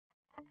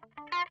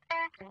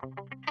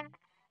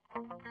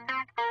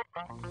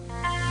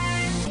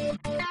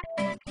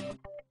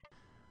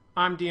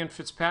I'm Dan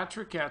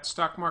Fitzpatrick at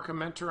Stock Market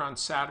Mentor on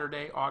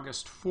Saturday,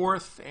 August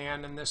 4th,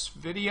 and in this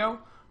video,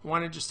 I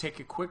want to just take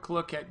a quick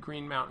look at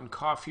Green Mountain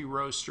Coffee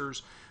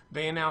Roasters.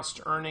 They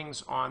announced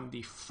earnings on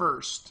the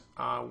 1st,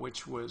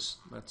 which was,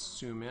 let's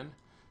zoom in,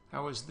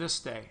 that was this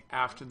day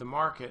after the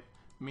market,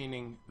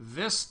 meaning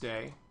this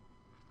day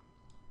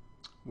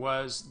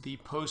was the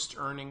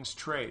post-earnings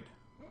trade.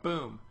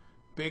 Boom,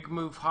 big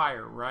move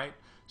higher, right?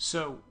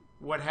 So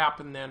what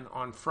happened then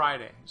on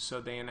Friday?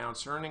 So they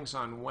announced earnings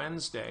on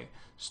Wednesday,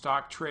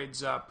 stock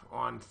trades up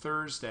on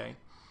Thursday,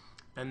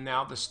 and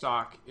now the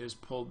stock is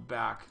pulled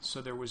back,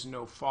 so there was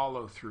no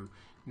follow through.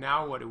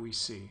 Now what do we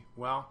see?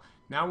 Well,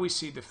 now we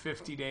see the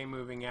 50-day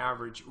moving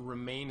average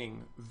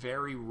remaining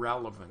very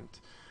relevant.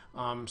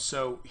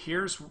 So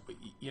here's,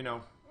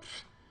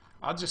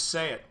 I'll just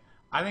say it.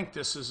 I think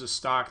this is a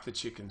stock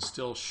that you can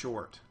still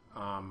short.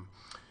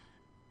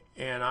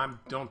 And I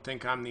don't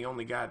think I'm the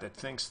only guy that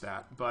thinks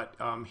that. But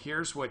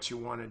here's what you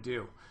want to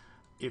do.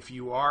 If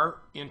you are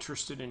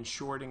interested in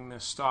shorting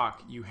this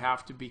stock, you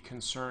have to be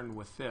concerned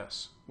with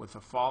this, with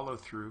a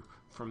follow-through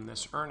from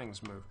this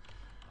earnings move.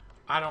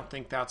 I don't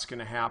think that's going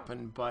to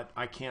happen, but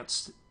I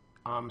can't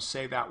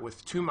say that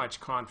with too much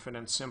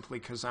confidence simply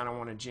because I don't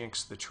want to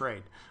jinx the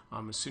trade.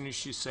 As soon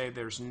as you say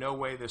there's no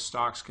way this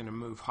stock's going to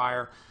move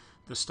higher,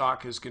 the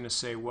stock is going to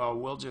say, well,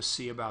 we'll just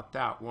see about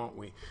that, won't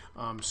we?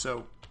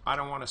 So I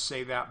don't want to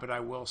say that, but I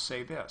will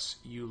say this.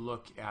 You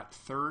look at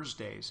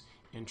Thursday's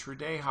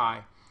intraday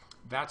high.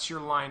 That's your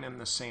line in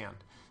the sand.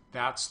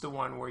 That's the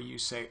one where you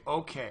say,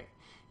 okay,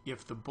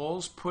 if the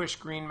bulls push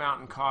Green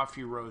Mountain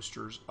Coffee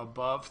Roasters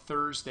above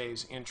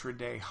Thursday's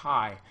intraday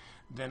high,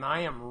 then I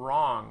am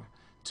wrong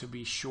to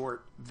be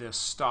short this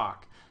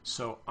stock.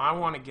 So I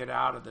want to get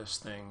out of this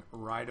thing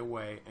right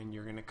away, and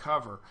you're going to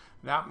cover.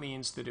 That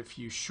means that if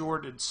you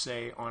shorted,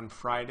 say, on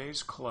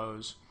Friday's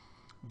close,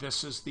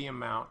 this is the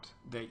amount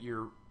that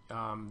you're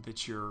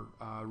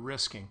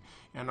risking.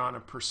 And on a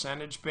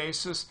percentage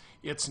basis,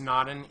 it's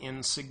not an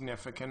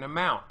insignificant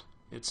amount.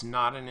 It's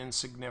not an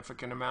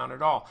insignificant amount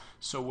at all.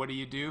 So what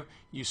do?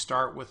 You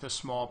start with a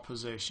small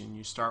position.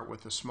 You start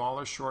with a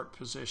smaller short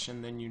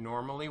position than you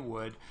normally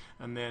would,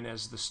 and then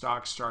as the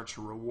stock starts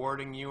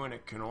rewarding you, and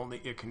it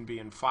can be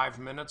in 5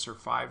 minutes or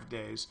 5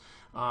 days,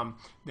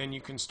 then you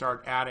can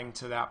start adding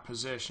to that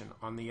position.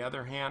 On the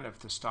other hand, if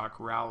the stock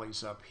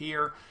rallies up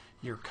here,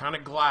 you're kind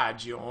of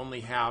glad you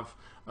only have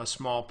a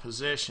small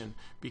position,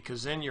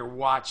 because then you're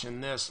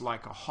watching this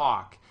like a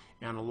hawk.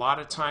 And a lot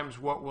of times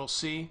what we'll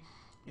see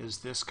is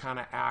this kind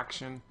of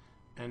action,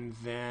 and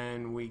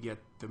then we get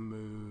the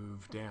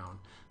move down.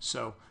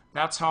 So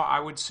that's how I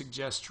would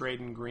suggest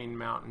trading Green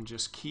Mountain.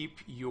 Just keep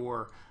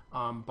your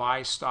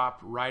buy stop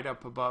right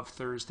up above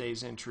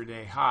Thursday's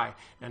intraday high,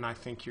 and I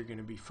think you're going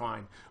to be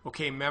fine.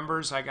 Okay,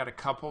 members, I got a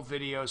couple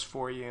videos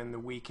for you in the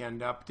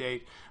weekend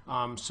update,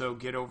 so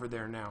get over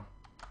there now.